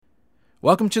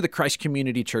Welcome to the Christ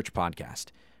Community Church podcast.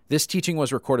 This teaching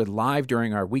was recorded live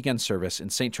during our weekend service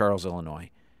in St. Charles, Illinois.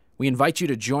 We invite you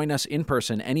to join us in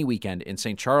person any weekend in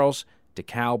St. Charles,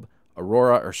 DeKalb,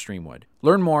 Aurora, or Streamwood.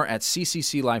 Learn more at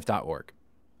ccclife.org.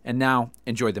 And now,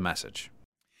 enjoy the message.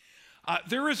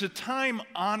 There is a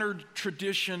time-honored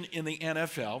tradition in the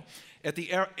NFL. At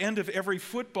the end of every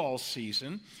football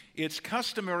season, it's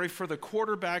customary for the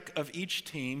quarterback of each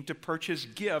team to purchase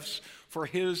gifts for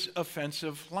his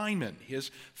offensive linemen, his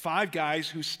 5 guys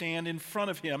who stand in front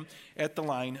of him at the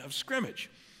line of scrimmage.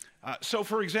 So,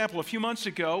 for example, a few months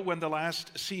ago when the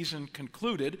last season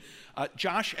concluded,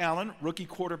 Josh Allen, rookie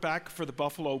quarterback for the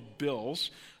Buffalo Bills,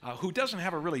 who doesn't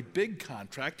have a really big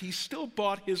contract, he still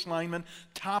bought his linemen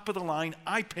top-of-the-line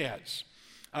iPads.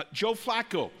 Joe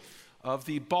Flacco of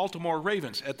the Baltimore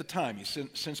Ravens at the time, he's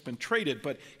since been traded,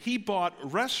 but he bought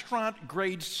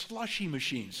restaurant-grade slushy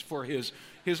machines for his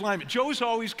linemen. Joe's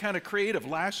always kind of creative.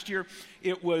 Last year,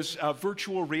 it was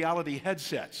virtual reality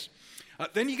headsets.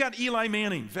 Then you got Eli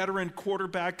Manning, veteran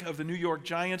quarterback of the New York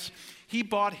Giants. He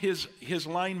bought his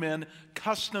linemen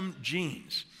custom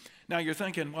jeans. Now you're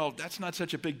thinking, well, that's not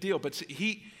such a big deal, but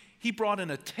he brought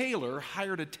in a tailor,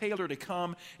 hired a tailor to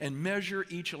come and measure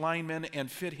each lineman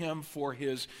and fit him for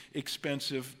his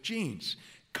expensive jeans.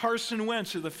 Carson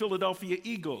Wentz of the Philadelphia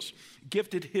Eagles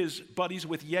gifted his buddies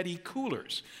with Yeti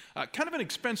coolers. Kind of an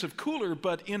expensive cooler,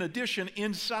 but in addition,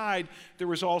 inside there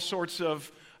was all sorts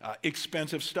of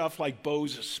expensive stuff like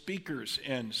Bose speakers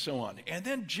and so on. And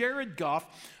then Jared Goff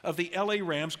of the LA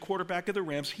Rams, quarterback of the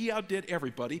Rams, he outdid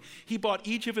everybody. He bought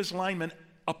each of his linemen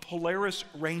a Polaris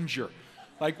Ranger.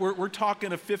 Like we're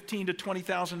talking a $15,000 to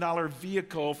 $20,000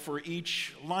 vehicle for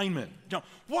each lineman. Now,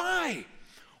 why?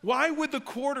 Why would the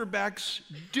quarterbacks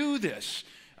do this?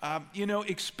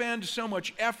 Expend so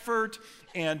much effort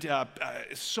and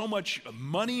so much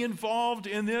money involved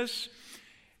in this?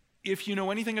 If you know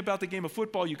anything about the game of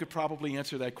football, you could probably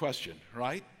answer that question,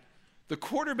 right? The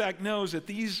quarterback knows that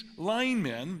these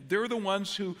linemen, they're the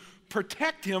ones who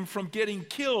protect him from getting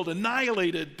killed,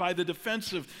 annihilated by the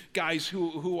defensive guys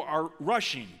who are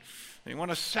rushing. They want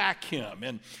to sack him.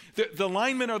 And the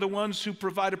linemen are the ones who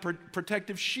provide a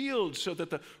protective shield so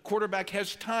that the quarterback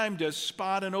has time to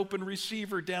spot an open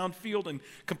receiver downfield and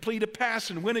complete a pass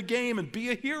and win a game and be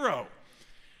a hero.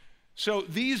 So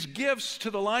these gifts to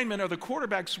the linemen are the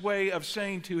quarterback's way of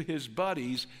saying to his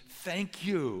buddies, thank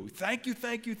you, thank you,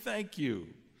 thank you, thank you.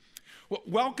 Well,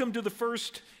 welcome to the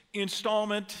first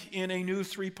installment in a new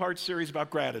 3-part series about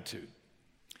gratitude.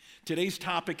 Today's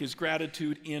topic is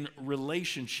gratitude in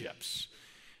relationships.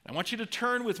 I want you to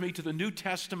turn with me to the New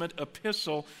Testament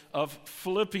epistle of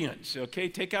Philippians. Okay,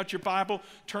 take out your Bible,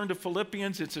 turn to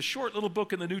Philippians. It's a short little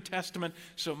book in the New Testament,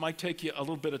 so it might take you a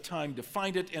little bit of time to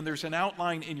find it. And there's an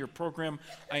outline in your program.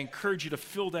 I encourage you to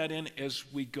fill that in as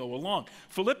we go along.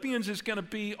 Philippians is going to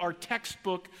be our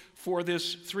textbook for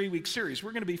this 3-week series.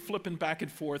 We're going to be flipping back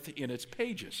and forth in its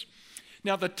pages.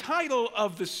 Now, the title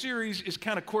of the series is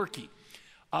kind of quirky.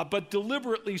 But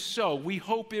deliberately so. We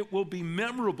hope it will be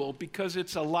memorable because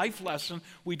it's a life lesson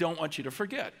we don't want you to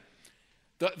forget.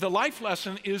 The life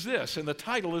lesson is this, and the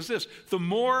title is this: the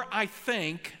more I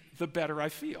think, the better I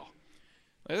feel.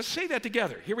 Let's say that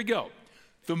together. Here we go.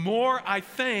 The more I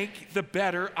think, the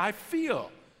better I feel.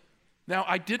 Now,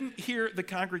 I didn't hear the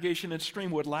congregation in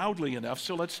Streamwood loudly enough,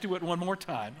 so let's do it one more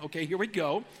time. Okay, here we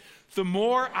go. The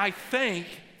more I think,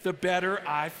 the better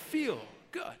I feel.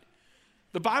 Good.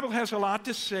 The Bible has a lot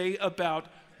to say about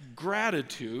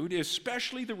gratitude,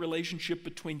 especially the relationship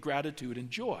between gratitude and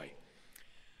joy.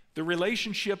 The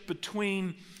relationship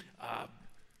between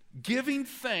giving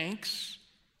thanks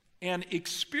and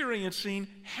experiencing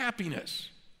happiness.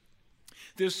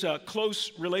 This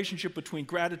close relationship between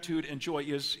gratitude and joy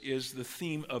is the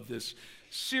theme of this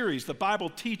series. The Bible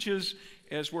teaches,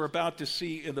 as we're about to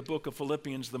see in the book of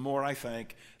Philippians, the more I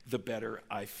thank, the better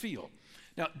I feel.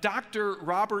 Now, Dr.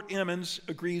 Robert Emmons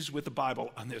agrees with the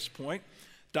Bible on this point.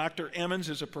 Dr. Emmons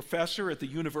is a professor at the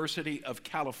University of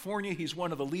California. He's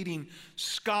one of the leading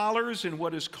scholars in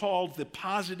what is called the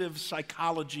positive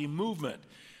psychology movement.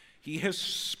 He has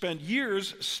spent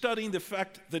years studying the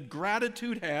effect that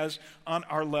gratitude has on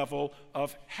our level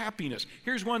of happiness.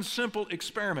 Here's one simple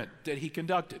experiment that he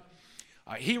conducted.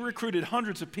 He recruited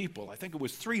hundreds of people. I think it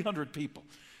was 300 people.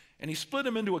 And he split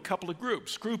them into a couple of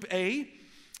groups. Group A,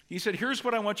 he said, here's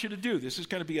what I want you to do. This is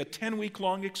going to be a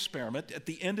 10-week-long experiment. At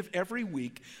the end of every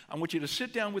week, I want you to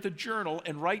sit down with a journal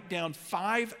and write down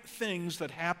 5 things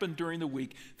that happened during the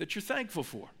week that you're thankful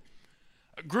for.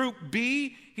 Group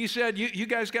B, he said, you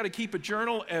guys got to keep a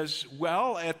journal as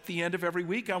well. At the end of every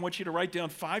week, I want you to write down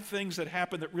 5 things that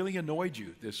happened that really annoyed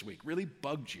you this week, really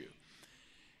bugged you.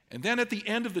 And then at the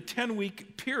end of the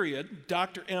 10-week period,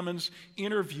 Dr. Emmons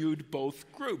interviewed both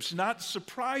groups. Not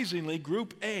surprisingly,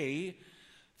 Group A,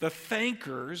 the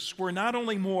thankers, were not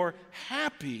only more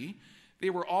happy, they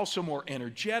were also more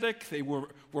energetic, they were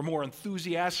more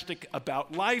enthusiastic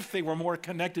about life, they were more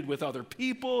connected with other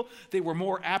people, they were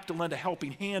more apt to lend a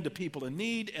helping hand to people in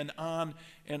need, and on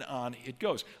it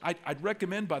goes. I'd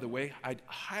recommend, by the way, I'd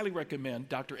highly recommend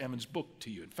Dr. Emmons' book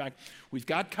to you. In fact, we've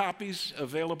got copies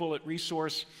available at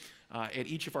Resource at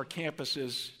each of our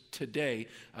campuses today.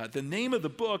 The name of the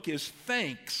book is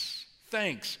Thanks,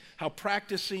 How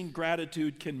Practicing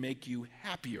Gratitude Can Make You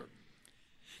Happier.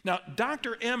 Now,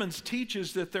 Dr. Emmons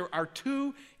teaches that there are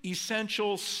two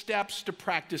essential steps to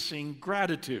practicing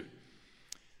gratitude: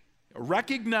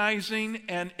 recognizing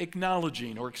and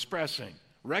acknowledging or expressing.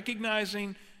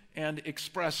 Recognizing and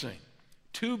expressing.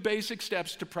 Two basic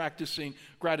steps to practicing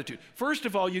gratitude. First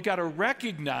of all, you got to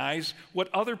recognize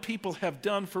what other people have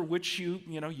done for which you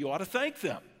ought to thank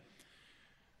them.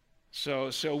 So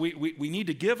we need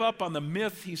to give up on the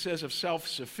myth, he says, of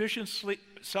self-sufficiency,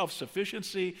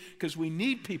 because we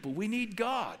need people, we need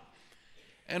God.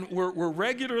 And we're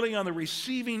regularly on the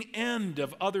receiving end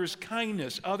of others'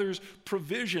 kindness, others'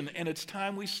 provision, and it's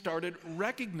time we started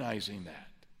recognizing that.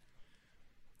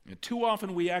 And too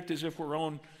often we act as if we're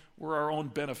our own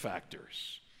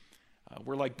benefactors.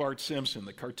 We're like Bart Simpson,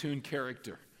 the cartoon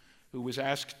character, who was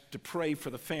asked to pray for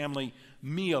the family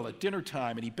meal at dinner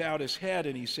time, and he bowed his head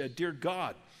and he said, "Dear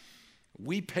God,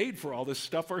 we paid for all this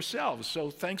stuff ourselves, so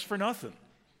thanks for nothing."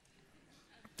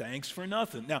 Thanks for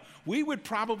nothing. Now, we would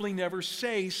probably never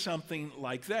say something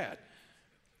like that,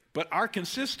 but our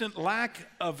consistent lack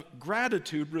of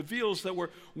gratitude reveals that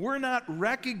we're not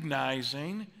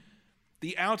recognizing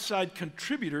the outside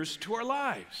contributors to our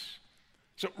lives.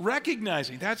 So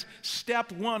recognizing, that's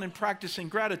step one in practicing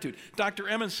gratitude. Dr.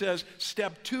 Emmons says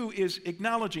step two is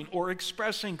acknowledging or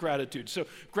expressing gratitude. So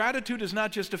gratitude is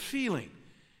not just a feeling.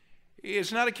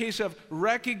 It's not a case of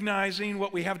recognizing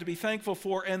what we have to be thankful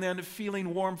for and then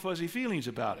feeling warm, fuzzy feelings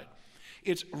about it.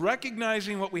 It's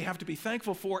recognizing what we have to be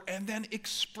thankful for and then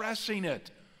expressing it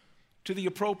to the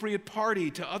appropriate party,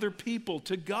 to other people,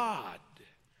 to God.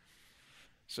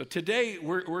 So today,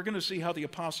 we're going to see how the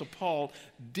Apostle Paul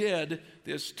did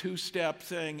this two-step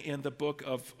thing in the book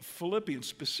of Philippians.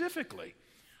 Specifically,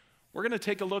 we're going to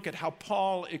take a look at how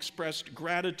Paul expressed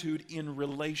gratitude in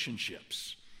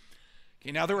relationships.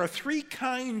 Okay, now, there are three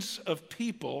kinds of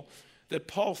people that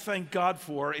Paul thanked God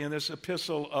for in this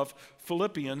epistle of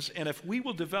Philippians, and if we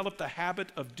will develop the habit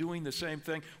of doing the same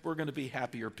thing, we're going to be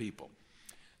happier people.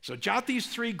 So jot these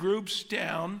three groups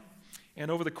down. And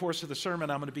over the course of the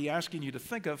sermon, I'm going to be asking you to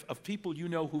think of people you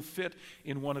know who fit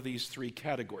in one of these three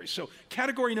categories. So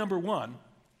category number one,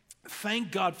 thank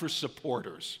God for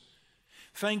supporters.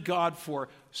 Thank God for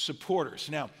supporters.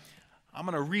 Now, I'm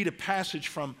going to read a passage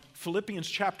from Philippians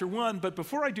chapter 1, but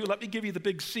before I do, let me give you the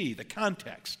big C, the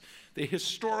context, the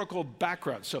historical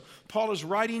background. So Paul is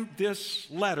writing this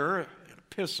letter, an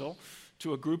epistle,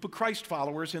 to a group of Christ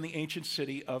followers in the ancient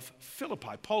city of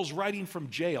Philippi. Paul's writing from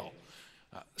jail.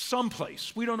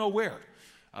 Someplace, we don't know where.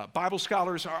 Bible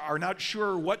scholars are not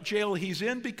sure what jail he's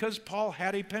in because Paul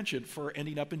had a penchant for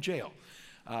ending up in jail.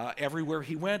 Everywhere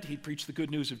he went, he'd preach the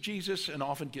good news of Jesus and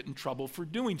often get in trouble for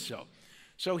doing so.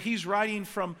 So he's writing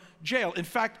from jail. In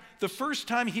fact, the first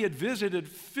time he had visited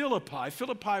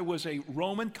Philippi was a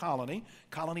Roman colony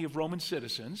of Roman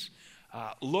citizens,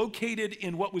 located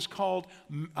in what was called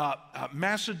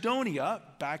Macedonia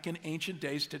back in ancient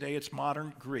days. Today it's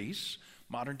modern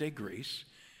day Greece.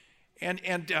 And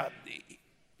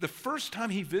the first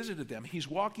time he visited them, he's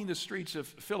walking the streets of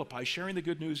Philippi sharing the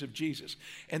good news of Jesus.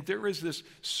 And there is this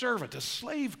servant, a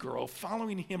slave girl,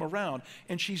 following him around,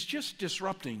 and she's just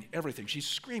disrupting everything. She's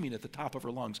screaming at the top of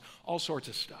her lungs, all sorts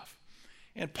of stuff.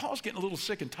 And Paul's getting a little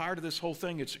sick and tired of this whole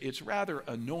thing. It's rather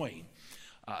annoying.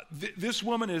 This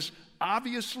woman is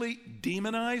obviously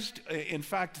demonized. In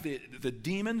fact, the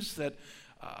demons that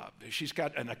she's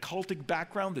got an occultic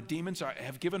background. The demons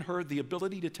have given her the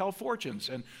ability to tell fortunes.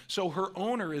 And so her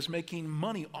owner is making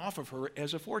money off of her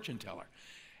as a fortune teller.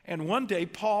 And one day,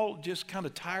 Paul, just kind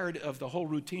of tired of the whole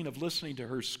routine of listening to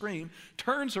her scream,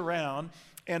 turns around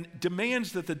and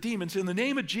demands that the demons, in the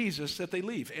name of Jesus, that they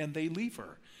leave. And they leave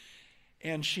her.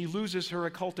 And she loses her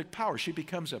occultic power. She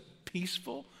becomes a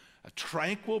peaceful, a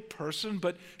tranquil person,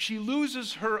 but she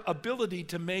loses her ability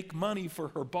to make money for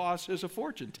her boss as a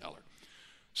fortune teller.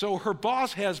 So her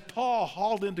boss has Paul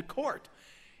hauled into court,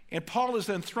 and Paul is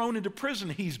then thrown into prison.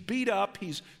 He's beat up,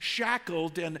 he's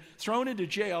shackled and thrown into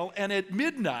jail, and at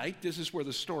midnight, this is where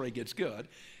the story gets good,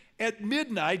 at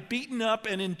midnight, beaten up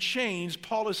and in chains,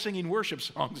 Paul is singing worship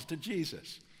songs to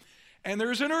Jesus. And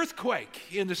there's an earthquake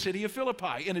in the city of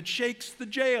Philippi, and it shakes the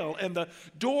jail, and the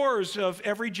doors of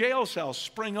every jail cell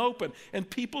spring open, and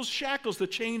people's shackles, the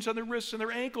chains on their wrists and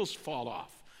their ankles, fall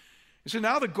off. And so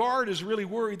now the guard is really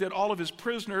worried that all of his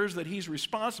prisoners that he's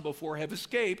responsible for have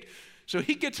escaped. So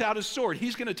he gets out his sword.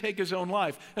 He's going to take his own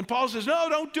life. And Paul says, no,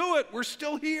 don't do it. We're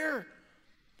still here.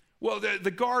 Well, the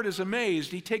guard is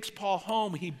amazed. He takes Paul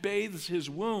home. He bathes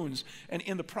his wounds. And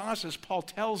in the process, Paul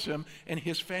tells him and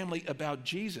his family about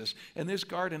Jesus. And this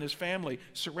guard and his family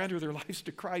surrender their lives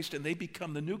to Christ, and they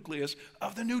become the nucleus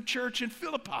of the new church in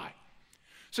Philippi.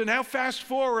 So now fast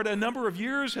forward, a number of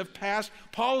years have passed.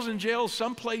 Paul's in jail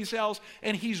someplace else,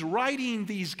 and he's writing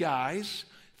these guys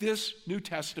this New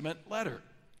Testament letter.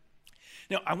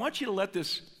 Now, I want you to let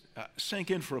this sink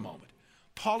in for a moment.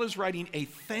 Paul is writing a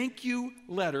thank you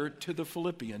letter to the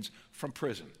Philippians from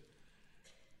prison.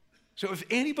 So if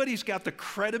anybody's got the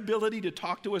credibility to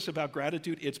talk to us about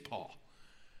gratitude, it's Paul.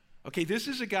 Okay, this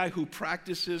is a guy who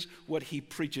practices what he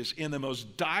preaches. In the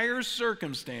most dire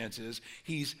circumstances,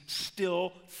 he's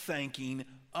still thanking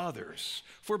others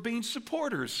for being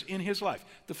supporters in his life.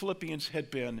 The Philippians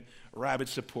had been rabid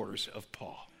supporters of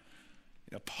Paul.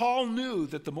 Paul knew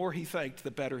that the more he thanked,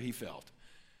 the better he felt.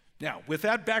 Now, with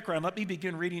that background, let me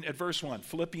begin reading at verse 1,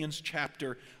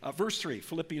 verse 3,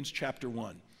 Philippians chapter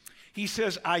 1. He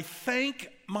says, I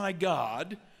thank my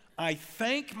God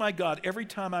every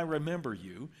time I remember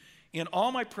you. In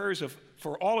all my prayers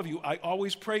for all of you, I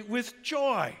always pray with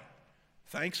joy,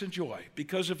 thanks and joy,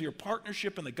 because of your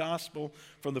partnership in the gospel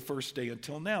from the first day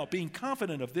until now, being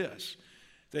confident of this,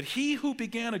 that he who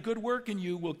began a good work in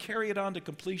you will carry it on to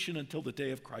completion until the day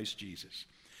of Christ Jesus.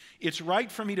 It's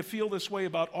right for me to feel this way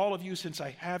about all of you since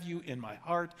I have you in my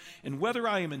heart. And whether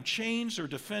I am in chains or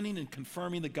defending and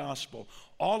confirming the gospel,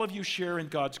 all of you share in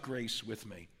God's grace with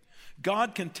me.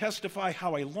 God can testify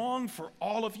how I long for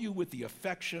all of you with the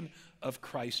affection of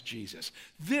Christ Jesus.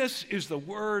 This is the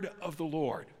word of the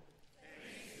Lord.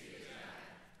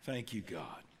 Thank you,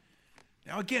 God.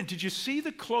 Now again, did you see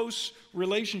the close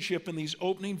relationship in these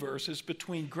opening verses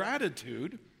between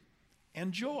gratitude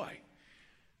and joy?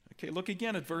 Okay, look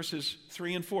again at verses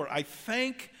 3 and 4. I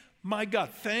thank my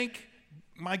God. Thank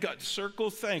my God.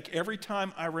 Circle thank every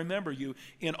time I remember you.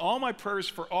 In all my prayers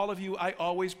for all of you, I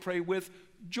always pray with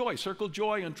joy. Circle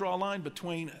joy and draw a line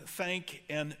between thank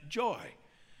and joy.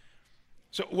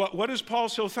 So what is Paul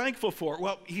so thankful for?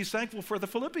 Well, he's thankful for the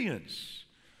Philippians,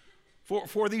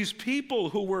 for these people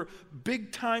who were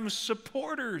big-time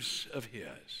supporters of his.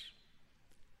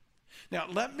 Now,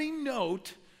 let me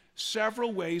note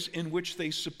several ways in which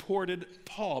they supported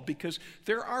Paul, because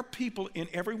there are people in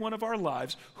every one of our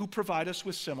lives who provide us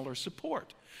with similar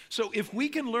support. So if we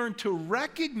can learn to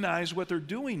recognize what they're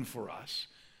doing for us,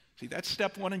 see, that's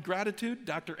step one in gratitude,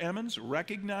 Dr. Emmons,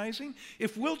 recognizing.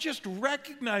 If we'll just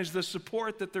recognize the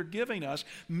support that they're giving us,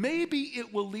 maybe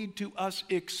it will lead to us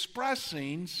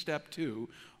expressing, step two,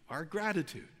 our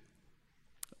gratitude.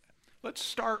 Let's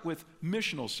start with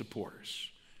missional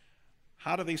supporters.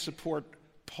 How do they support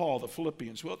Paul, the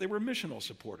Philippians? Well, they were missional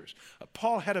supporters.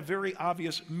 Paul had a very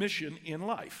obvious mission in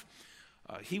life.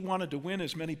 He wanted to win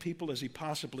as many people as he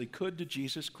possibly could to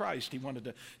Jesus Christ. He wanted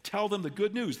to tell them the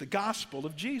good news, the gospel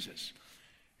of Jesus.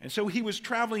 And so he was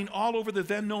traveling all over the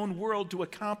then known world to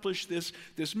accomplish this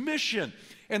mission.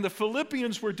 And the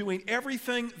Philippians were doing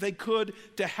everything they could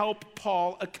to help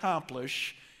Paul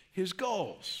accomplish his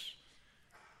goals.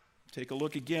 Take a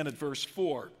look again at verse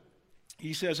 4.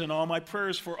 He says, in all my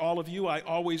prayers for all of you, I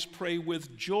always pray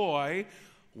with joy.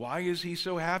 Why is he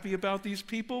so happy about these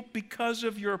people? Because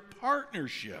of your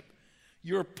partnership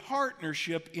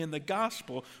in the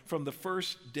gospel from the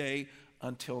first day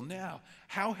until now.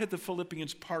 How had the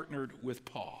Philippians partnered with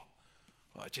Paul?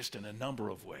 Well, just in a number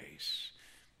of ways.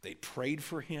 They prayed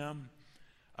for him.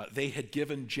 They had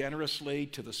given generously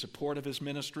to the support of his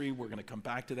ministry. We're going to come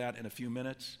back to that in a few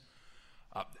minutes.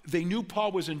 They knew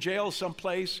Paul was in jail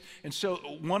someplace, and so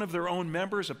one of their own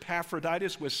members,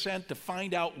 Epaphroditus, was sent to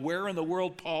find out where in the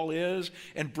world Paul is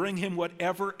and bring him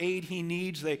whatever aid he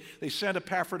needs. They sent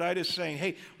Epaphroditus saying,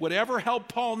 hey, whatever help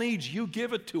Paul needs, you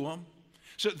give it to him.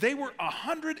 So they were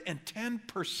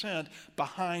 110%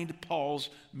 behind Paul's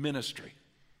ministry.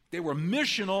 They were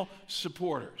missional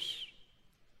supporters.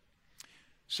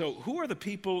 So who are the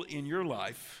people in your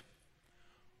life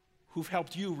who've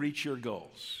helped you reach your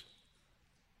goals?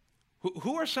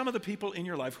 Who are some of the people in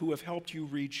your life who have helped you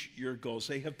reach your goals?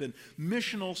 They have been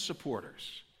missional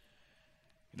supporters.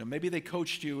 You know, maybe they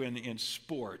coached you in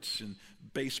sports, in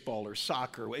baseball or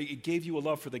soccer. It gave you a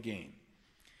love for the game.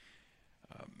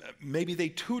 Maybe they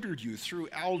tutored you through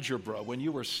algebra when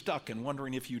you were stuck and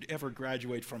wondering if you'd ever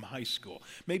graduate from high school.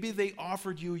 Maybe they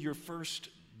offered you your first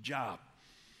job.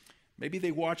 Maybe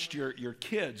they watched your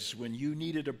kids when you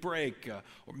needed a break,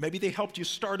 or maybe they helped you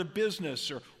start a business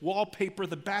or wallpaper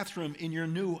the bathroom in your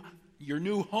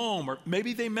new home, or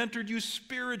maybe they mentored you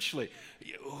spiritually.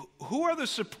 Who are the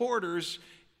supporters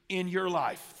in your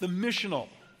life? The missional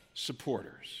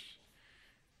supporters.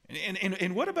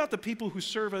 And what about the people who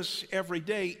serve us every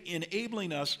day,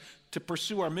 enabling us to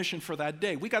pursue our mission for that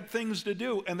day? We got things to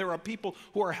do, and there are people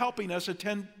who are helping us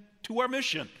attend to our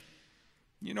mission.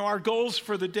 You know, our goals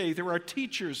for the day. There are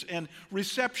teachers and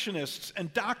receptionists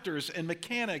and doctors and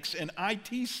mechanics and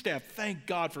IT staff. Thank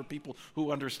God for people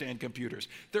who understand computers.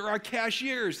 There are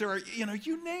cashiers. There are,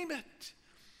 you name it.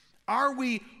 Are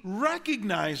we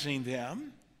recognizing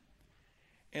them?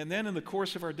 And then in the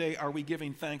course of our day, are we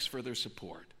giving thanks for their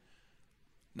support?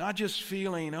 Not just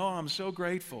feeling, oh, I'm so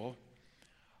grateful.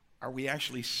 Are we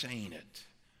actually saying it?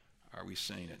 Are we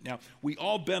saying it? Now, we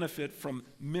all benefit from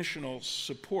missional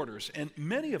supporters, and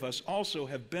many of us also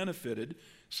have benefited,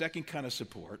 second kind of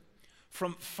support,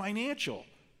 from financial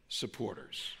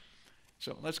supporters.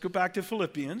 So let's go back to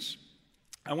Philippians.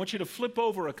 I want you to flip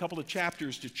over a couple of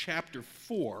chapters to chapter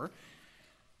 4.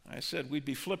 I said we'd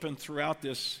be flipping throughout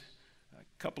this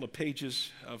couple of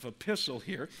pages of epistle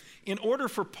here. In order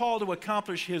for Paul to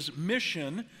accomplish his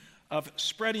mission of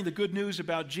spreading the good news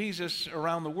about Jesus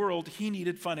around the world, he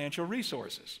needed financial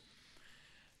resources.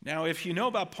 Now, if you know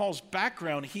about Paul's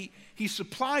background, he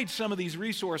supplied some of these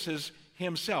resources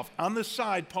himself. On the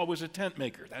side, Paul was a tent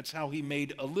maker. That's how he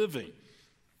made a living.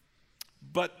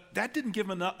 But that didn't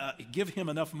give him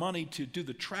enough money to do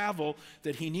the travel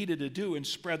that he needed to do and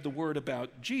spread the word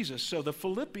about Jesus. So the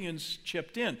Philippians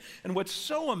chipped in. And what's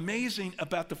so amazing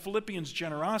about the Philippians'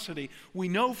 generosity, we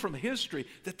know from history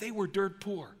that they were dirt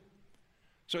poor.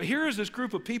 So here is this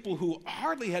group of people who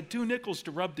hardly had 2 nickels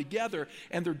to rub together,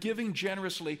 and they're giving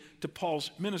generously to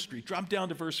Paul's ministry. Drop down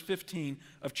to verse 15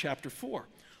 of chapter 4.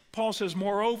 Paul says,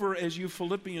 "Moreover, as you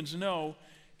Philippians know,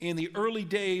 in the early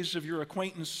days of your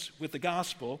acquaintance with the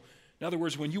gospel," in other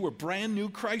words, when you were brand new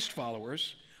Christ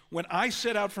followers, "when I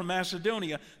set out from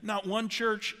Macedonia, not one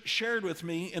church shared with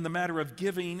me in the matter of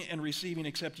giving and receiving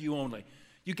except you only."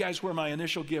 You guys were my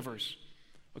initial givers.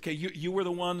 Okay, you were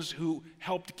the ones who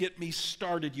helped get me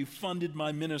started. You funded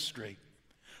my ministry.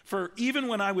 "For even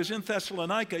when I was in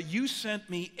Thessalonica, you sent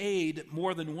me aid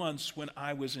more than once when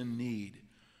I was in need."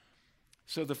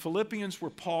 So the Philippians were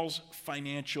Paul's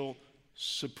financial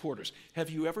supporters. Have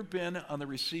you ever been on the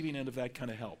receiving end of that kind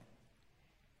of help?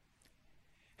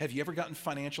 Have you ever gotten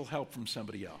financial help from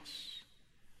somebody else?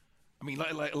 I mean,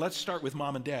 let's start with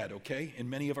mom and dad, okay? In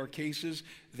many of our cases,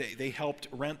 they helped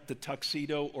rent the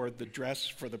tuxedo or the dress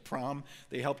for the prom.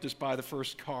 They helped us buy the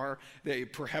first car. They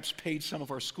perhaps paid some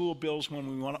of our school bills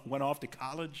when we went off to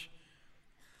college.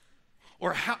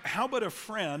 Or how about a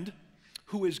friend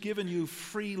who has given you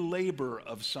free labor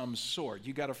of some sort?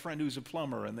 You got a friend who's a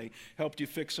plumber and they helped you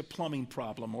fix a plumbing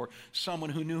problem, or someone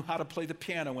who knew how to play the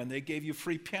piano and they gave you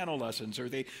free piano lessons, or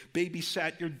they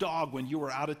babysat your dog when you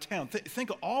were out of town. Think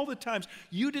of all the times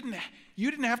you didn't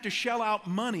have to shell out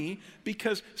money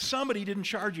because somebody didn't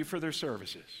charge you for their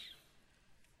services.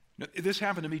 Now, this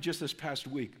happened to me just this past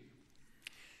week.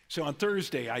 So on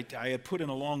Thursday, I had put in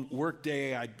a long work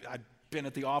day. I'd been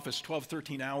at the office 12,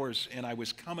 13 hours, and I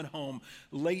was coming home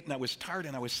late, and I was tired,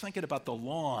 and I was thinking about the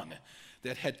lawn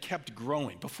that had kept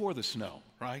growing before the snow,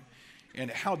 right?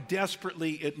 And how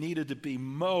desperately it needed to be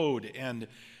mowed, and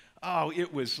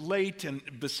it was late, and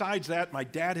besides that, my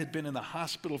dad had been in the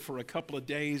hospital for a couple of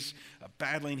days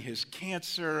battling his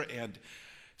cancer, and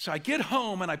so I get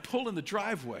home, and I pull in the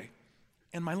driveway,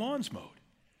 and my lawn's mowed.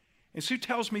 And Sue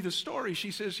tells me the story.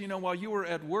 She says, while you were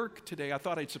at work today, I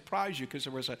thought I'd surprise you because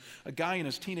there was a guy and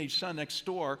his teenage son next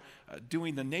door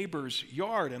doing the neighbor's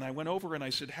yard. And I went over and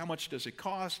I said, "How much does it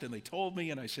cost?" And they told me,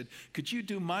 and I said, "Could you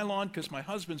do my lawn? Because my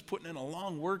husband's putting in a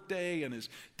long work day and his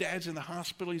dad's in the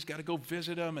hospital. He's got to go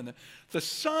visit him." And the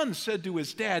son said to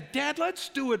his dad, "Dad, let's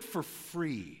do it for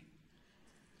free."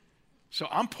 So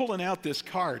I'm pulling out this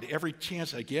card every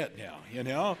chance I get now,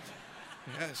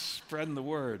 Yes, spreading the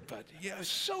word. But yeah,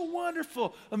 so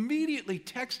wonderful. Immediately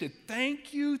texted,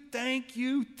 "Thank you, thank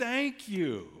you, thank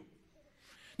you."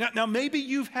 Now maybe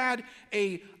you've had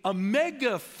a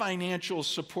mega financial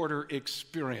supporter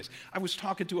experience. I was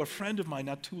talking to a friend of mine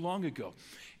not too long ago,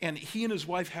 and he and his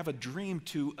wife have a dream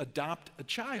to adopt a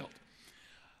child.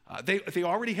 They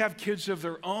already have kids of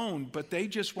their own, but they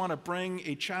just want to bring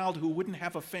a child who wouldn't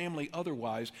have a family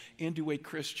otherwise into a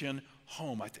Christian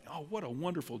home. I think, what a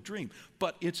wonderful dream.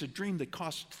 But it's a dream that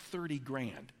costs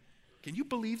 $30,000. Can you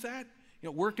believe that?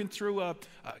 Working through a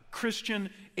Christian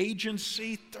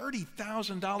agency,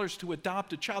 $30,000 to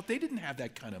adopt a child. They didn't have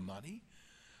that kind of money.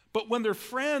 But when their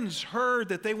friends heard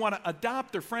that they want to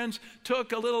adopt, their friends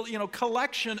took a little,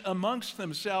 collection amongst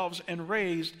themselves and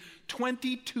raised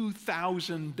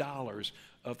 $22,000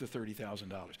 of the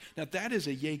 $30,000. Now that is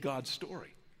a yay God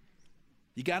story.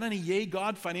 You got any yay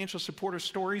God financial supporter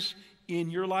stories in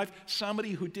your life?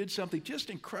 Somebody who did something just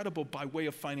incredible by way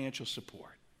of financial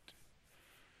support.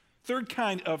 Third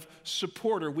kind of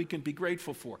supporter we can be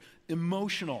grateful for,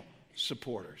 emotional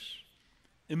supporters.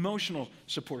 Emotional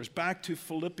supporters. Back to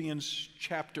Philippians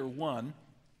chapter 1.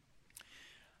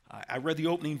 I read the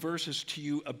opening verses to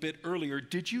you a bit earlier.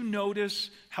 Did you notice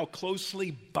how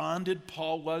closely bonded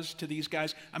Paul was to these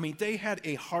guys? I mean, they had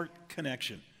a heart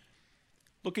connection.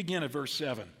 Look again at verse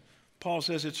 7. Paul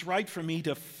says, "It's right for me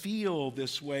to feel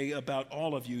this way about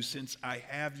all of you since I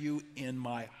have you in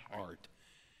my heart."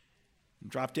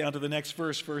 Drop down to the next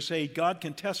verse, verse 8. "God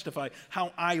can testify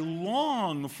how I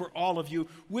long for all of you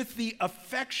with the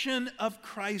affection of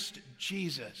Christ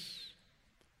Jesus."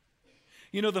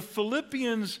 You know, the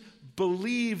Philippians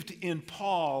believed in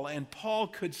Paul, and Paul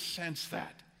could sense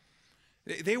that.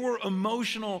 They were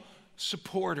emotional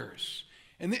supporters.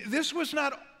 And this was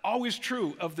not always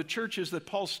true of the churches that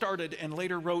Paul started and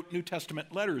later wrote New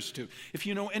Testament letters to. If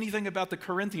you know anything about the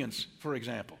Corinthians, for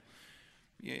example,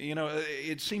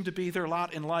 it seemed to be their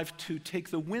lot in life to take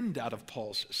the wind out of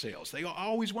Paul's sails. They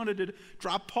always wanted to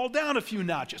drop Paul down a few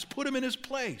notches, put him in his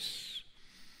place.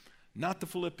 Not the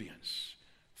Philippians.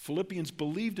 Philippians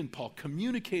believed in Paul,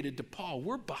 communicated to Paul,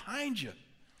 "We're behind you."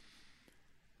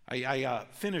 I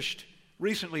finished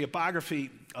recently a biography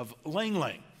of Lang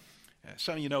Lang.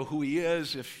 Some of you know who he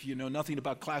is. If you know nothing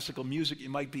about classical music, you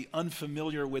might be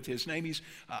unfamiliar with his name. He's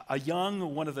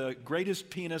one of the greatest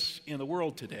pianists in the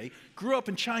world today. Grew up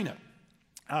in China.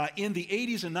 In the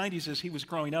 80s and 90s, as he was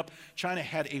growing up, China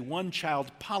had a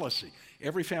one-child policy.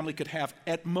 Every family could have,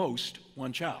 at most,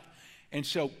 one child. And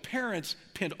so parents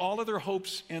pinned all of their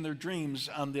hopes and their dreams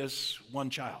on this one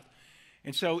child.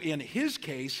 And so in his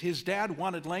case, his dad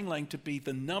wanted Lang Lang to be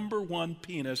the number one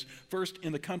pianist, first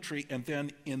in the country and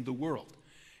then in the world.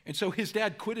 And so his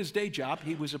dad quit his day job.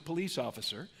 He was a police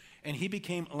officer, and he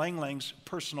became Lang Lang's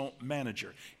personal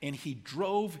manager. And he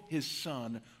drove his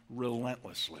son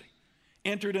relentlessly,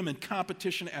 entered him in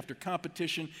competition after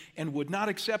competition, and would not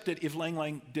accept it if Lang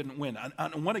Lang didn't win.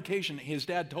 On one occasion, his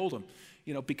dad told him,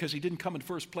 because he didn't come in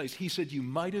first place, he said, "You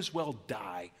might as well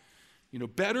die.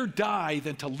 Better die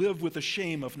than to live with the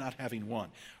shame of not having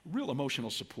won." Real emotional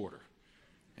supporter.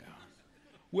 Yeah.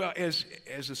 Well, as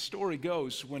the story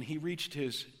goes, when he reached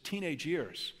his teenage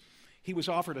years, he was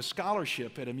offered a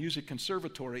scholarship at a music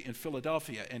conservatory in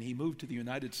Philadelphia, and he moved to the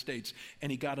United States, and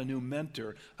he got a new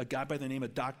mentor, a guy by the name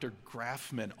of Dr.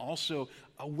 Grafman, also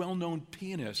a well-known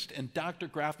pianist. And Dr.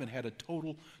 Grafman had a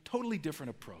totally different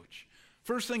approach.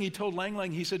 First thing he told Lang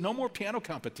Lang, he said, "No more piano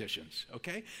competitions,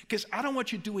 okay? Because I don't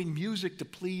want you doing music to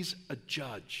please a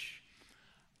judge.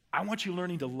 I want you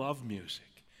learning to love music.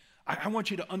 I want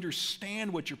you to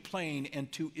understand what you're playing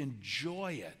and to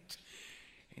enjoy it."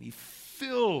 And he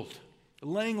filled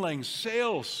Lang Lang's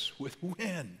sails with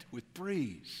wind, with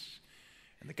breeze.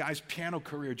 And the guy's piano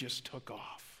career just took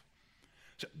off.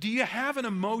 So do you have an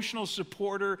emotional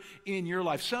supporter in your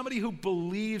life? Somebody who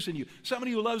believes in you,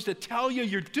 somebody who loves to tell you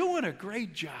you're doing a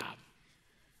great job.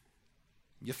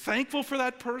 You thankful for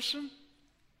that person?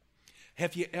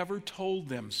 Have you ever told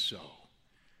them so?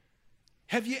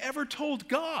 Have you ever told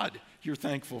God you're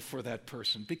thankful for that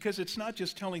person? Because it's not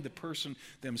just telling the person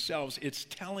themselves, it's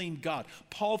telling God.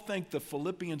 Paul thanked the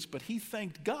Philippians, but he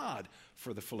thanked God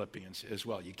for the Philippians as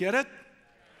well. You get it?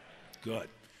 Good.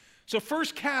 So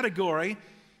first category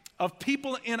of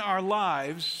people in our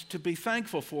lives to be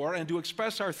thankful for and to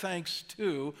express our thanks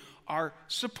to are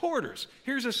supporters.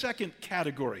 Here's a second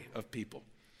category of people.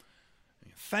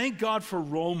 Thank God for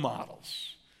role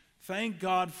models. Thank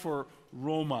God for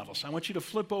role models. I want you to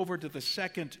flip over to the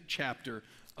second chapter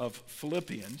of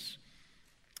Philippians.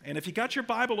 And if you got your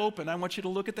Bible open, I want you to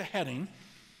look at the heading.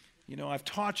 I've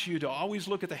taught you to always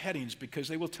look at the headings because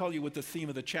they will tell you what the theme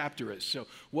of the chapter is. So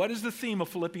what is the theme of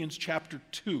Philippians chapter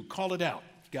 2? Call it out.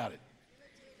 Got it.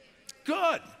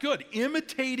 Good.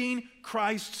 Imitating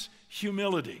Christ's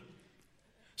humility.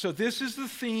 So this is the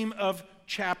theme of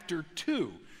chapter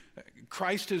 2.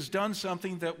 Christ has done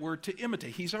something that we're to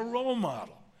imitate. He's a role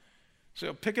model.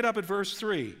 So pick it up at verse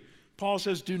 3. Paul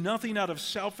says, "Do nothing out of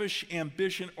selfish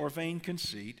ambition or vain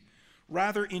conceit.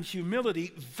 Rather, in humility,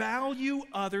 value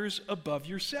others above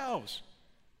yourselves,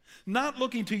 not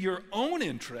looking to your own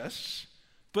interests,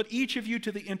 but each of you to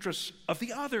the interests of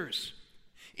the others.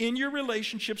 In your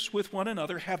relationships with one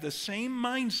another, have the same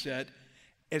mindset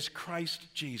as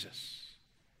Christ Jesus."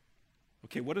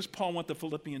 Okay, what does Paul want the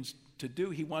Philippians to do?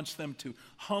 He wants them to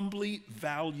humbly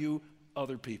value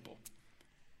other people.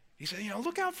 He said,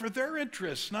 look out for their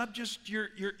interests, not just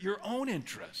your own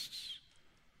interests.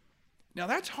 Now,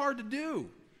 that's hard to do.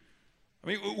 I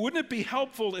mean, wouldn't it be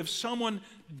helpful if someone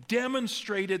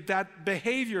demonstrated that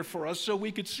behavior for us so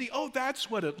we could see, oh, that's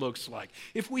what it looks like?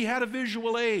 If we had a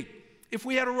visual aid, if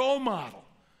we had a role model.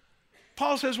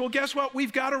 Paul says, well, guess what?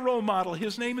 We've got a role model.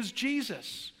 His name is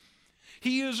Jesus.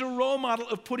 He is a role model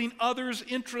of putting others'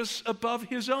 interests above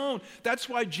his own. That's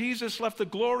why Jesus left the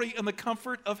glory and the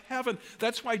comfort of heaven.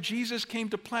 That's why Jesus came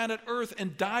to planet Earth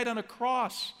and died on a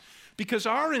cross, because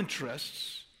our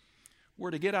interests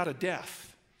were to get out of death.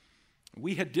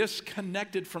 We had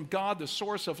disconnected from God, the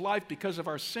source of life, because of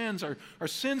our sins. Our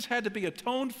sins had to be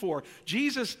atoned for.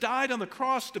 Jesus died on the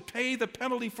cross to pay the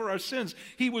penalty for our sins.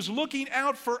 He was looking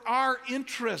out for our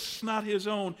interests, not his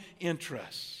own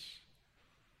interests.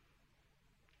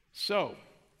 So,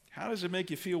 how does it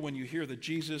make you feel when you hear that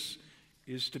Jesus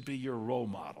is to be your role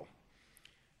model?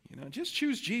 Just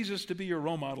choose Jesus to be your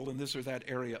role model in this or that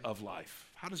area of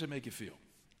life. How does it make you feel?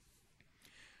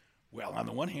 Well, on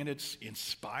the one hand, it's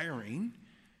inspiring.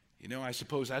 I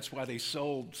suppose that's why they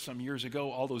sold some years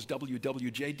ago all those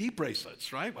WWJD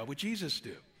bracelets, right? What would Jesus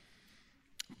do?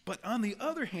 But on the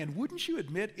other hand, wouldn't you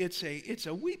admit it's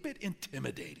a wee bit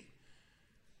intimidating?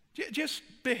 Just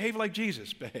behave like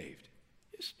Jesus behaved.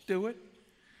 Just do it.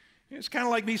 It's kind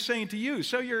of like me saying to you,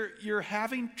 so you're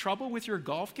having trouble with your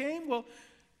golf game? Well,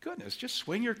 goodness, just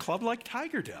swing your club like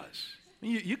Tiger does. I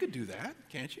mean, you could do that,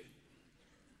 can't you?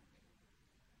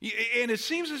 And it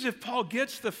seems as if Paul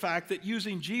gets the fact that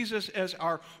using Jesus as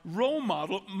our role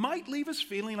model might leave us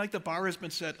feeling like the bar has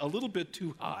been set a little bit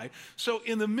too high. So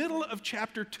in the middle of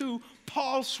chapter 2,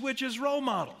 Paul switches role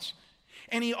models.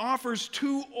 And he offers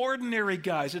two ordinary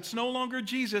guys. It's no longer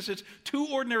Jesus, it's two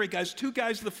ordinary guys, two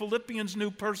guys the Philippians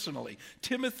knew personally,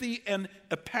 Timothy and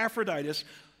Epaphroditus,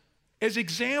 as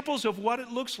examples of what it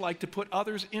looks like to put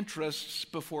others' interests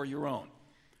before your own.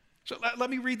 So let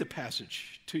me read the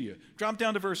passage to you. Drop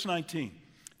down to verse 19.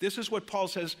 This is what Paul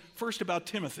says first about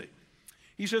Timothy.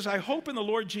 He says, I hope in the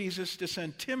Lord Jesus to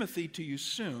send Timothy to you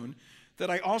soon, that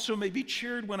I also may be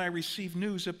cheered when I receive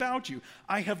news about you.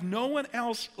 I have no one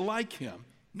else like him,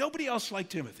 nobody else like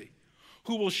Timothy,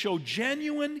 who will show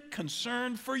genuine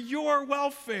concern for your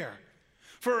welfare.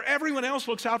 For everyone else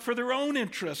looks out for their own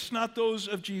interests, not those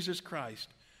of Jesus Christ.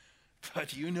 But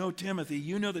Timothy,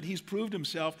 you know that he's proved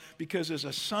himself, because as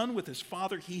a son with his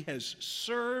father, he has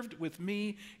served with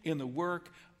me in the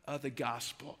work of the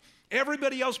gospel.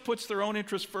 Everybody else puts their own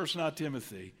interests first, not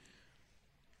Timothy.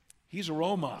 He's a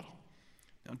role model.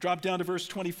 Now drop down to verse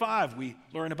 25. We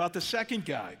learn about the second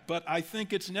guy, but I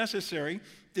think it's necessary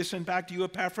to send back to you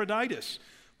Epaphroditus,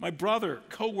 my brother,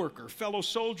 co-worker, fellow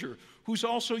soldier, who's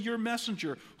also your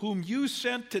messenger, whom you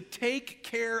sent to take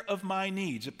care of my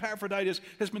needs. Epaphroditus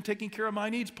has been taking care of my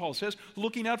needs, Paul says,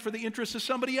 looking out for the interests of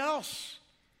somebody else.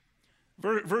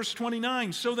 Verse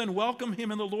 29, so then welcome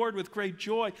him in the Lord with great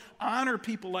joy. Honor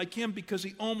people like him, because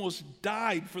he almost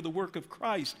died for the work of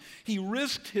Christ. He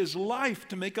risked his life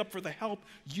to make up for the help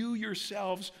you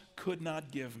yourselves could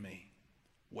not give me.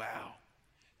 Wow.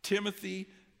 Timothy,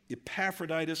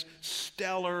 Epaphroditus,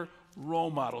 stellar role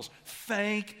models.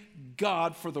 Thank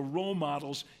God for the role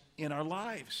models in our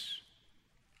lives.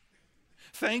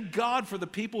 Thank God for the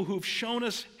people who've shown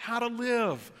us how to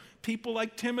live. People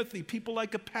like Timothy, people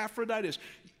like Epaphroditus.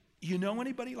 You know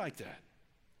anybody like that?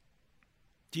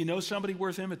 Do you know somebody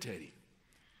worth imitating?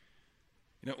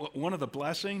 One of the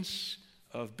blessings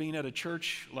of being at a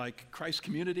church like Christ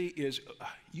Community is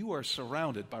you are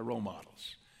surrounded by role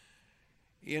models.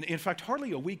 In fact,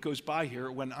 hardly a week goes by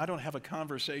here when I don't have a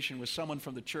conversation with someone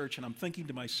from the church, and I'm thinking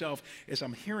to myself, as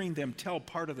I'm hearing them tell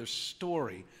part of their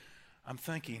story, I'm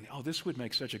thinking, oh, this would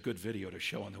make such a good video to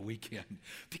show on the weekend,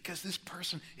 because this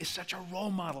person is such a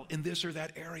role model in this or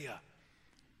that area.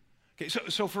 Okay,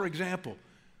 so for example,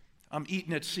 I'm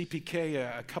eating at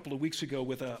CPK a couple of weeks ago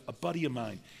with a buddy of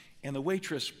mine, and the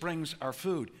waitress brings our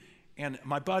food. And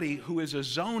my buddy, who is a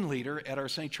zone leader at our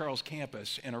St. Charles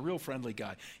campus and a real friendly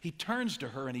guy, he turns to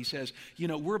her and he says,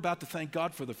 we're about to thank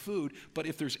God for the food, but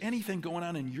if there's anything going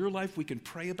on in your life we can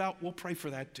pray about, we'll pray for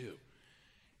that too.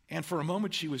 And for a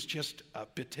moment she was just a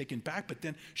bit taken back, but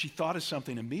then she thought of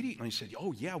something immediately and said,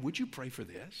 oh yeah, would you pray for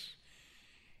this?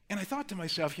 And I thought to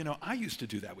myself, I used to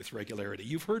do that with regularity.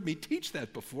 You've heard me teach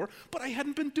that before, but I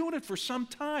hadn't been doing it for some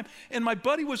time. And my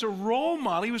buddy was a role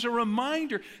model. He was a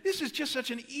reminder. This is just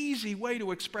such an easy way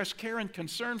to express care and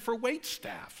concern for wait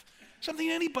staff, something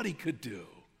anybody could do.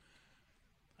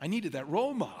 I needed that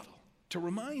role model to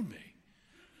remind me.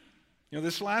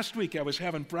 This last week I was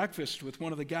having breakfast with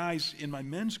one of the guys in my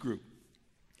men's group.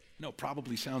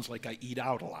 Probably sounds like I eat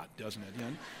out a lot, doesn't it?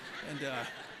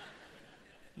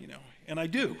 And I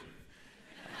do.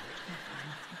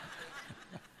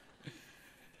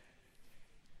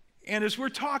 And as we're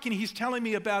talking, he's telling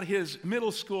me about his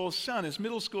middle school son. His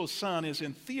middle school son is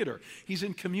in theater. He's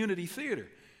in community theater.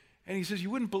 And he says, you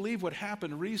wouldn't believe what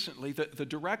happened recently. The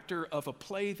director of a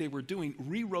play they were doing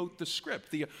rewrote the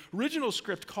script. The original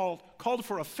script called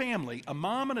for a family, a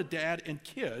mom and a dad and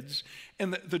kids.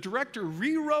 And the director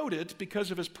rewrote it because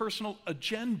of his personal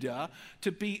agenda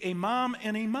to be a mom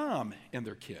and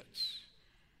their kids.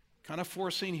 Kind of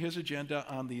forcing his agenda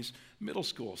on these middle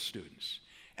school students.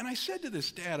 And I said to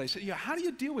this dad, I said, how do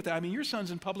you deal with that? I mean, your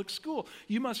son's in public school.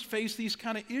 You must face these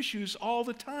kind of issues all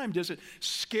the time. Does it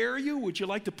scare you? Would you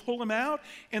like to pull him out?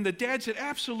 And the dad said,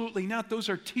 absolutely not. Those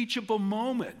are teachable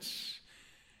moments.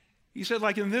 He said,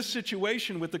 like in this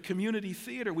situation with the community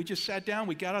theater, we just sat down,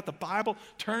 we got out the Bible,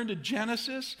 turned to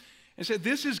Genesis, and said,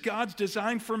 this is God's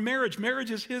design for marriage. Marriage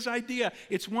is his idea.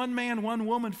 It's one man, one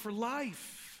woman for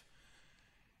life.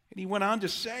 And he went on to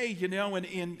say,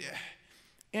 in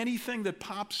anything that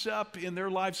pops up in their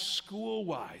lives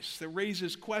school-wise, that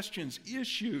raises questions,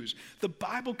 issues, the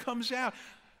Bible comes out.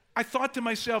 I thought to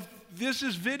myself, this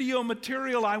is video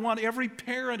material. I want every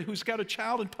parent who's got a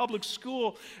child in public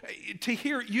school to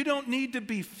hear. You don't need to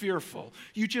be fearful.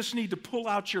 You just need to pull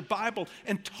out your Bible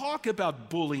and talk about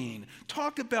bullying,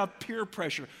 talk about peer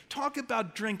pressure, talk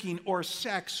about drinking or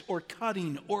sex or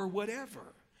cutting or whatever.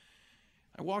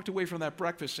 I walked away from that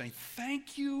breakfast saying,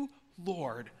 thank you,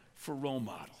 Lord, for role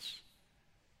models.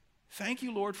 Thank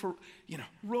you, Lord, for,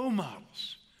 role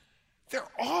models. They're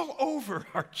all over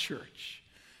our church.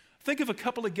 Think of a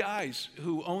couple of guys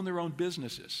who own their own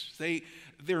businesses.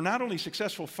 They're not only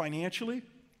successful financially,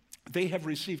 they have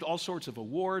received all sorts of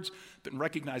awards, been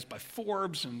recognized by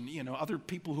Forbes and other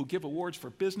people who give awards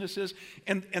for businesses.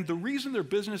 And the reason their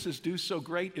businesses do so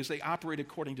great is they operate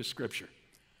according to Scripture.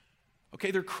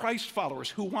 Okay, they're Christ followers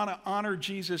who want to honor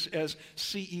Jesus as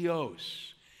CEOs.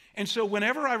 And so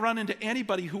whenever I run into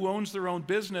anybody who owns their own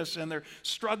business and they're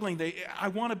struggling, I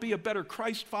want to be a better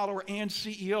Christ follower and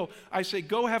CEO, I say,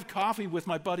 go have coffee with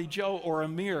my buddy Joe or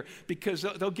Amir because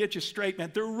they'll get you straight,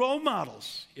 man. They're role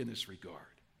models in this regard.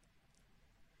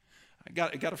 I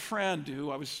got a friend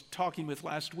who I was talking with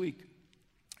last week.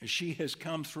 She has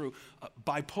come through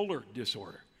bipolar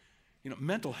disorder.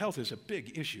 Mental health is a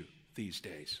big issue these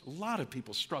days. A lot of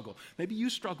people struggle. Maybe you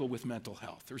struggle with mental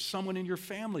health or someone in your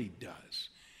family does.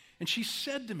 And she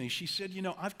said to me,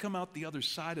 I've come out the other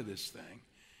side of this thing,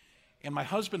 and my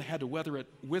husband had to weather it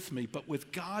with me, but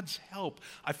with God's help,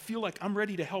 I feel like I'm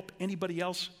ready to help anybody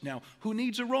else now who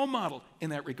needs a role model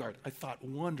in that regard. I thought,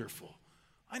 wonderful.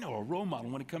 I know a role model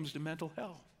when it comes to mental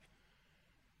health.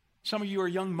 Some of you are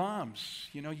young moms.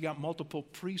 You got multiple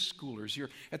preschoolers.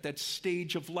 You're at that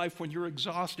stage of life when you're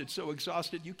exhausted, so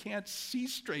exhausted you can't see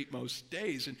straight most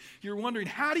days. And you're wondering,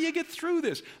 how do you get through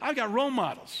this? I've got role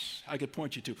models I could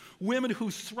point you to. Women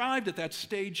who thrived at that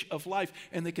stage of life,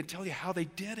 and they can tell you how they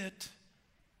did it.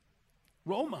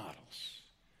 Role models.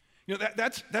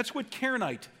 That's what Care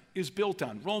Night is built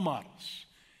on, role models.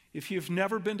 If you've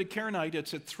never been to Care Night,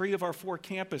 it's at 3 of our 4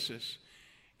 campuses.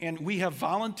 And we have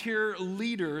volunteer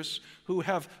leaders who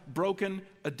have broken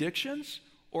addictions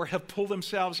or have pulled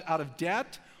themselves out of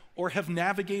debt or have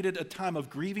navigated a time of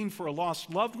grieving for a lost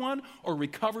loved one or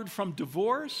recovered from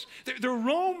divorce. They're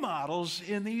role models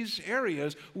in these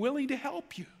areas willing to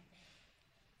help you,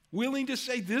 willing to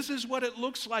say this is what it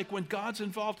looks like when God's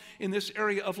involved in this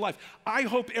area of life. I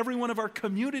hope every one of our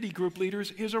community group leaders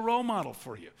is a role model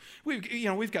for you.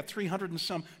 We've got 300 and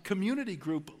some community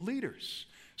group leaders.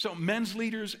 So men's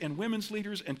leaders and women's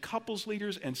leaders and couples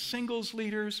leaders and singles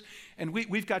leaders. And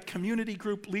we've got community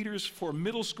group leaders for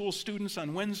middle school students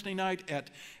on Wednesday night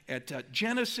at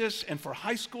Genesis, and for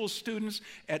high school students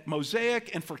at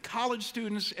Mosaic, and for college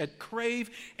students at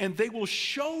Crave. And they will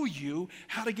show you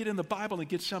how to get in the Bible and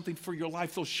get something for your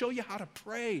life. They'll show you how to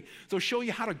pray. They'll show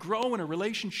you how to grow in a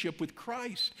relationship with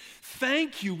Christ.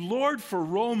 Thank you, Lord, for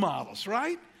role models,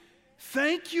 right?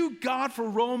 Thank you, God, for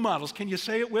role models. Can you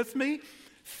say it with me?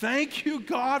 Thank you,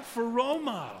 God, for role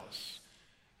models.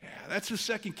 Yeah, that's the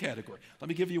second category. Let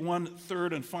me give you one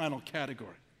third and final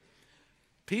category.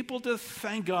 People to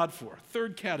thank God for.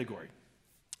 Third category.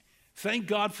 Thank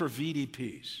God for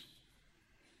VDPs.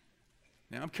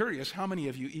 Now, I'm curious, how many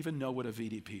of you even know what a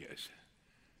VDP is?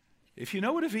 If you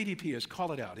know what a VDP is,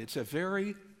 call it out. It's a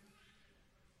very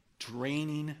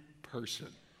draining person.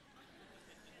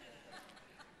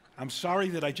 I'm sorry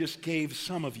that I just gave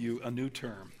some of you a new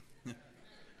term.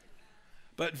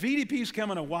 But VDPs come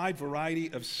in a wide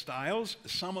variety of styles.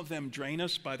 Some of them drain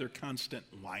us by their constant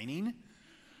whining.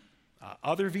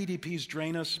 Other VDPs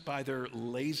drain us by their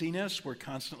laziness. We're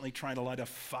constantly trying to light a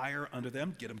fire under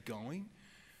them, get them going.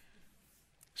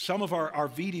 Some of our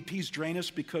VDPs drain us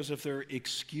because of their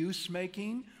excuse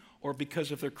making, or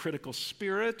because of their critical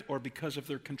spirit, or because of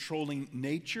their controlling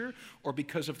nature, or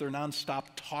because of their nonstop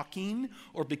talking,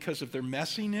 or because of their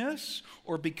messiness,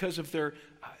 or because of their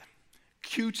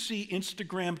cutesy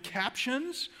Instagram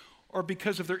captions, or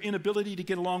because of their inability to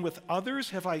get along with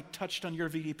others. Have I touched on your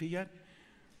VDP yet?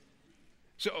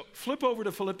 So flip over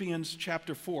to Philippians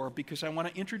chapter 4, because I want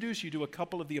to introduce you to a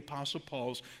couple of the Apostle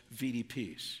Paul's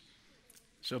VDPs.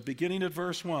 So beginning at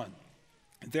verse 1,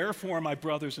 therefore, my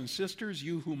brothers and sisters,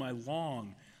 you whom I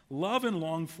love and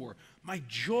long for, my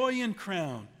joy and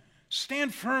crown,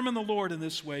 stand firm in the Lord in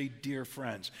this way, dear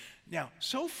friends. Now,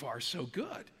 so far, so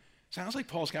good. Sounds like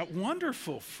Paul's got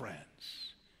wonderful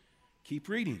friends. Keep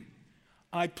reading.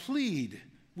 I plead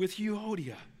with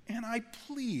Euodia, and I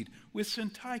plead with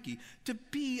Syntyche to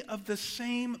be of the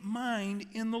same mind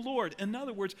in the Lord. In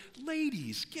other words,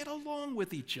 ladies, get along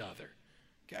with each other.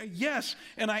 Okay? Yes,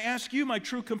 and I ask you, my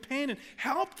true companion,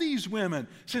 help these women,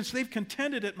 since they've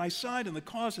contended at my side in the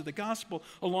cause of the gospel,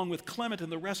 along with Clement and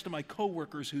the rest of my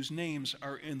co-workers whose names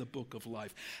are in the book of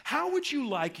life. How would you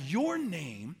like your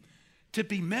name to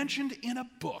be mentioned in a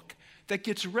book that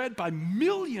gets read by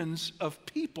millions of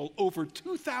people over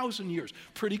 2,000 years?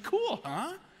 Pretty cool,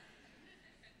 huh?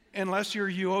 Unless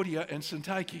you're Euodia and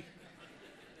Syntyche.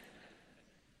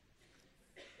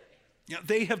 Now,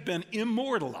 they have been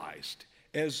immortalized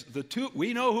as the two,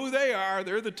 we know who they are.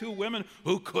 They're the two women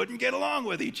who couldn't get along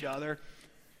with each other.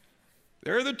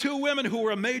 They're the two women who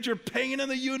were a major pain in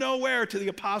the you-know-where to the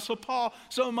Apostle Paul,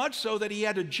 so much so that he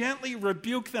had to gently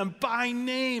rebuke them by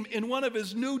name in one of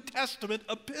his New Testament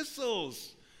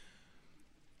epistles.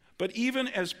 But even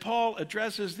as Paul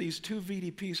addresses these two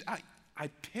VDPs, I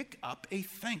pick up a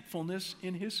thankfulness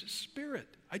in his spirit.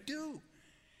 I do.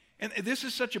 And this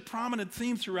is such a prominent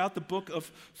theme throughout the book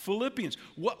of Philippians.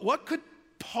 What could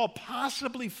Paul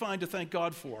possibly find to thank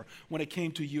God for when it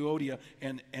came to Euodia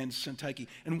and Syntyche?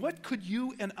 And what could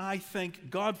you and I thank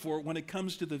God for when it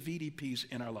comes to the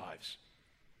VDPs in our lives?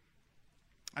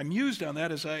 I mused on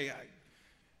that as I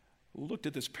looked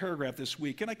at this paragraph this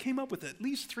week, and I came up with at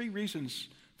least 3 reasons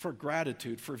for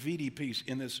gratitude for VDPs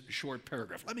in this short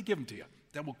paragraph. Let me give them to you,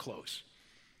 then we'll close.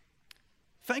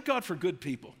 Thank God for good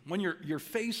people. When you're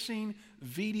facing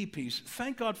VDPs,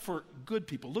 thank God for good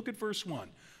people. Look at verse 1.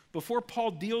 Before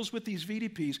Paul deals with these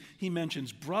VDPs, he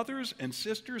mentions brothers and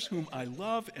sisters whom I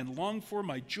love and long for,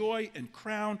 my joy and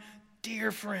crown,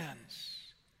 dear friends.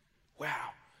 Wow.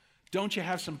 Don't you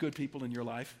have some good people in your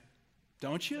life?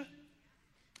 Don't you?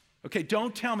 Okay,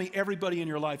 don't tell me everybody in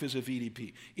your life is a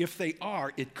VDP. If they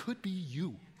are, it could be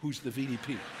you who's the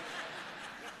VDP.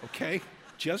 Okay?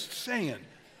 Just saying.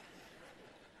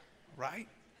 Right?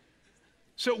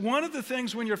 So one of the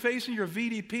things when you're facing your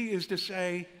VDP is to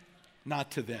say,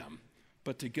 not to them,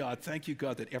 but to God, thank you,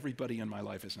 God, that everybody in my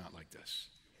life is not like this.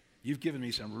 You've given me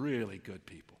some really good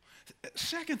people.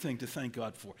 Second thing to thank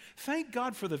God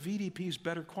for the VDP's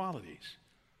better qualities.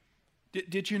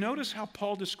 Did you notice how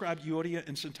Paul described Euodia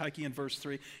and Syntyche in verse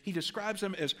 3? He describes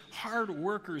them as hard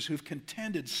workers who've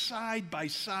contended side by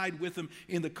side with him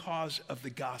in the cause of the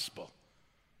gospel.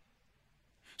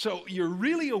 So you're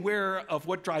really aware of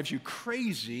what drives you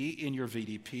crazy in your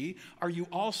VDP. Are you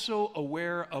also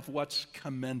aware of what's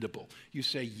commendable? You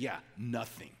say, yeah,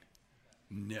 nothing.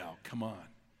 No, come on.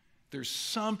 There's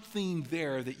something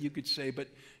there that you could say, but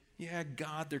yeah,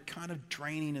 God, they're kind of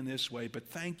draining in this way, but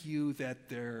thank you that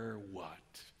they're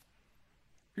what?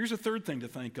 Here's a third thing to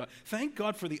thank God. Thank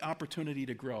God for the opportunity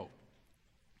to grow.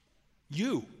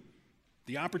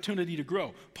 The opportunity to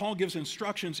grow. Paul gives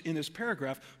instructions in this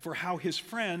paragraph for how his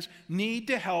friends need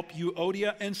to help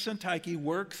Euodia and Syntyche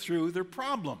work through their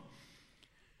problem.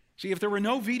 See, if there were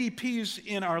no VDPs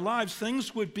in our lives,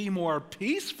 things would be more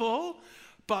peaceful,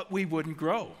 but we wouldn't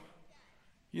grow.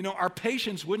 You know, our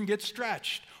patience wouldn't get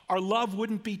stretched. Our love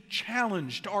wouldn't be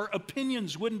challenged. Our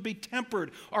opinions wouldn't be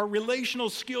tempered. Our relational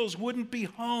skills wouldn't be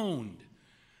honed.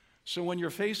 So when you're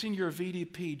facing your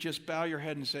VDP, just bow your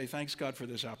head and say, thanks God for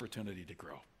this opportunity to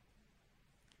grow.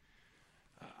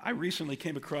 I recently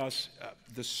came across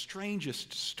the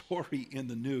strangest story in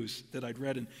the news that I'd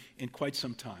read in quite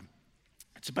some time.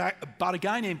 It's about a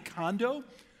guy named Kondo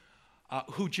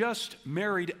who just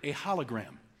married a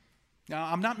hologram. Now,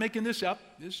 I'm not making this up.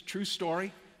 This is a true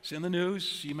story. It's in the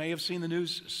news. You may have seen the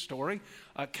news story.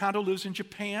 Kondo lives in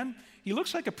Japan. He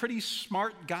looks like a pretty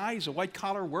smart guy. He's a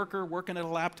white-collar worker working at a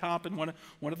laptop in one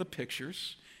of the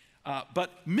pictures.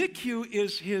 But Mikyu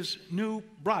is his new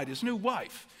bride, his new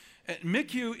wife.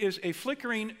 Mikyu is a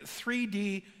flickering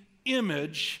 3D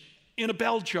image in a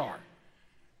bell jar.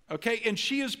 Okay, and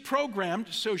she is programmed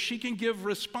so she can give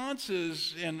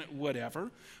responses and whatever,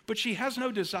 but she has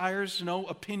no desires, no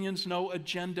opinions, no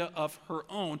agenda of her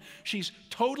own. She's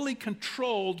totally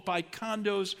controlled by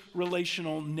Kondo's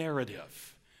relational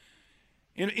narrative.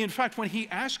 In fact, when he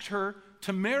asked her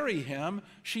to marry him,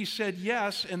 she said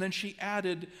yes, and then she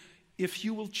added, "If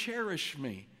you will cherish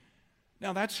me."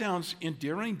 Now that sounds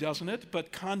endearing, doesn't it?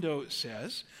 But Kondo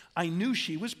says, "I knew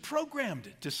she was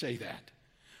programmed to say that.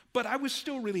 But I was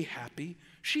still really happy.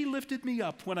 She lifted me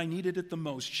up when I needed it the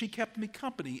most. She kept me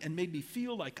company and made me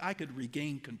feel like I could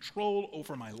regain control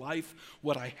over my life.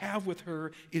 What I have with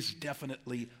her is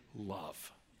definitely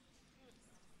love."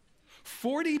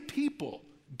 40 people,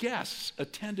 guests,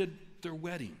 attended their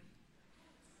wedding.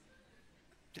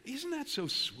 Isn't that so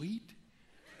sweet?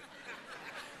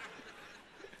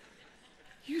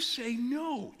 You say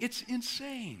no, it's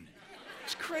insane.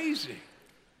 It's crazy.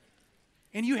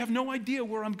 And you have no idea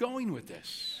where I'm going with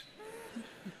this.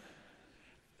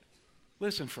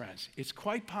 Listen, friends, it's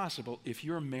quite possible if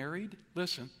you're married,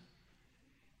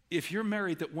 if you're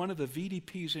married that one of the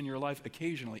VDPs in your life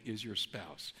occasionally is your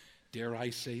spouse. Dare I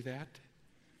say that?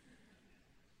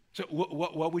 So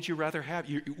what would you rather have?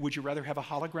 Would you rather have a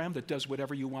hologram that does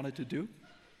whatever you want it to do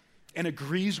and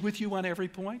agrees with you on every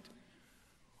point?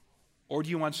 Or do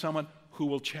you want someone who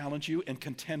will challenge you and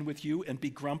contend with you and be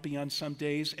grumpy on some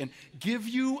days and give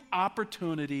you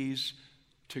opportunities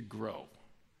to grow?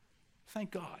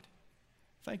 Thank God.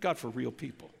 Thank God for real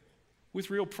people with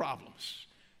real problems.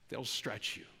 They'll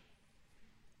stretch you.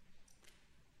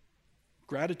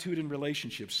 Gratitude in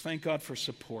relationships. Thank God for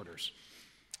supporters.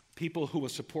 People who will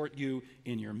support you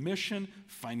in your mission,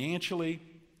 financially,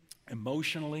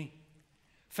 emotionally.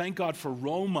 Thank God for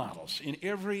role models in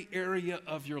every area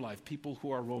of your life, people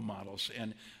who are role models.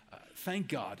 And thank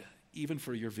God even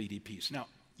for your VDPs. Now,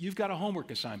 you've got a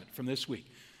homework assignment from this week.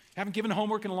 Haven't given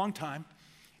homework in a long time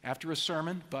after a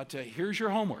sermon, but here's your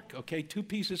homework, okay? 2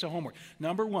 pieces of homework.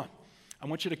 Number 1, I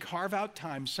want you to carve out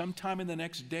time sometime in the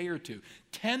next day or two,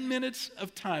 10 minutes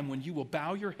of time when you will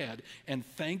bow your head and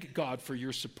thank God for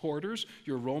your supporters,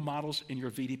 your role models, and your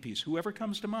VDPs, whoever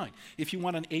comes to mind. If you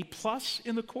want an A+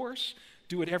 in the course,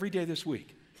 do it every day this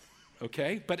week,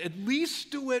 okay? But at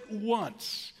least do it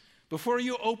once before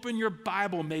you open your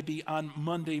Bible, maybe on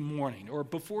Monday morning, or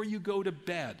before you go to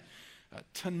bed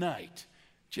tonight.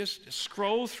 Just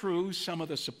scroll through some of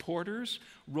the supporters,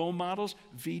 role models,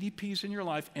 VDPs in your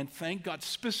life, and thank God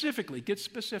specifically. Get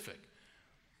specific.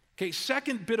 Okay,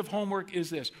 second bit of homework is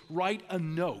this. Write a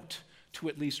note to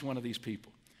at least one of these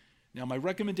people. Now, my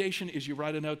recommendation is you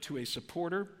write a note to a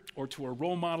supporter or to a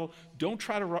role model. Don't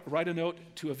try to write a note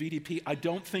to a VDP. I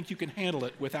don't think you can handle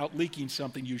it without leaking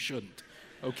something you shouldn't,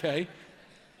 okay?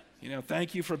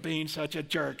 Thank you for being such a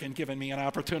jerk and giving me an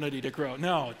opportunity to grow.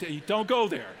 No, don't go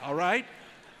there, all right?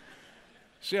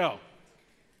 So,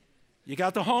 you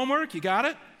got the homework? You got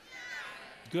it?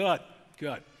 Good.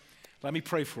 Let me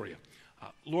pray for you.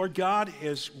 Lord God,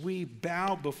 as we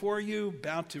bow before you,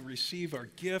 bow to receive our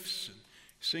gifts, and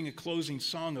sing a closing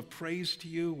song of praise to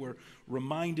you, we're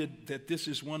reminded that this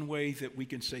is one way that we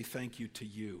can say thank you to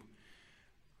you.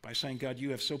 By saying, God,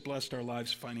 you have so blessed our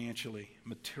lives financially,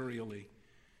 materially.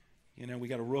 We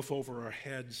got a roof over our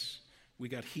heads. We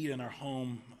got heat in our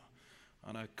home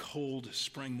on a cold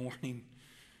spring morning.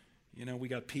 We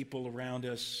got people around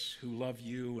us who love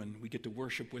you, and we get to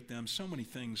worship with them. So many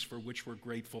things for which we're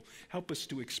grateful. Help us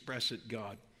to express it,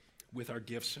 God, with our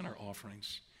gifts and our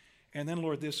offerings. And then,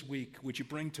 Lord, this week, would you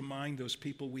bring to mind those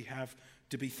people we have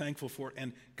to be thankful for?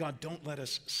 And God, don't let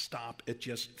us stop at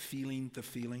just feeling the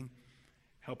feeling.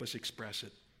 Help us express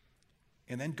it.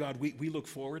 And then, God, we look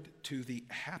forward to the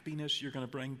happiness you're going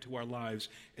to bring to our lives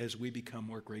as we become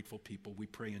more grateful people. We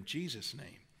pray in Jesus'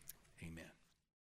 name. Amen.